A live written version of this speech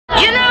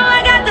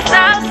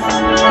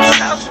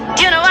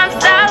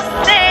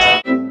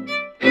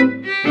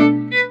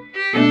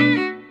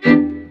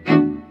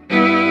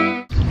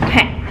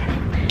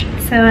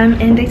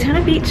in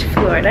Daytona Beach,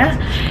 Florida,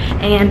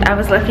 and I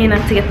was lucky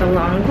enough to get the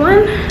long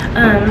one.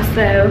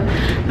 So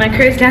my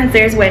crew's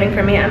downstairs waiting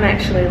for me. I'm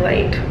actually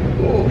late.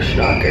 Oh,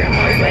 shocker, I'm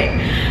always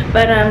late.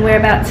 But we're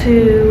about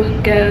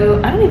to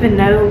go, I don't even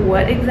know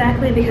what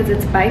exactly because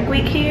it's bike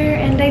week here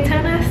in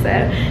Daytona, so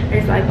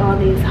there's like all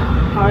these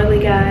Harley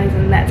guys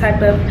and that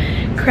type of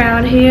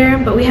crowd here.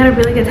 But we had a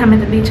really good time at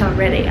the beach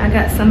already. I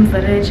got some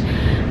footage.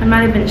 I'm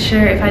not even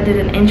sure if I did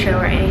an intro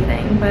or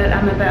anything, but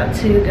I'm about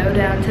to go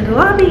down to the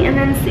lobby and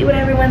then see what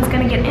everyone's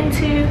gonna get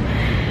into.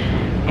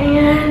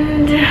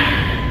 And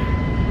yeah.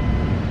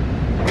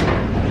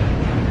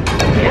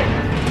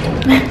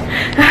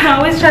 I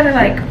always try to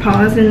like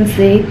pause and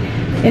see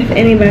if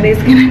anybody's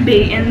gonna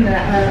be in the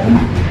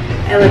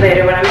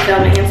elevator when I'm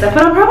filming and stuff,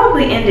 but I'll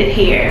probably end it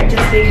here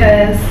just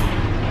because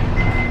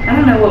I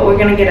don't know what we're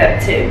gonna get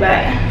up to,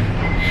 but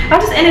I'll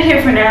just end it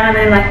here for now and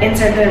then like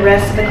insert the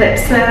rest of the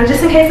clips. So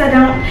just in case I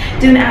don't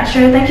do an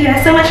outro, thank you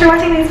guys so much for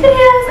watching these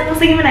videos, and I'll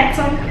see you in the next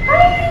one.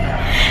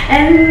 Bye!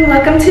 And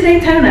welcome to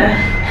Daytona.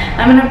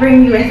 I'm gonna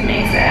bring you with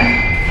me, so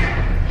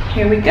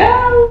here we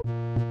go.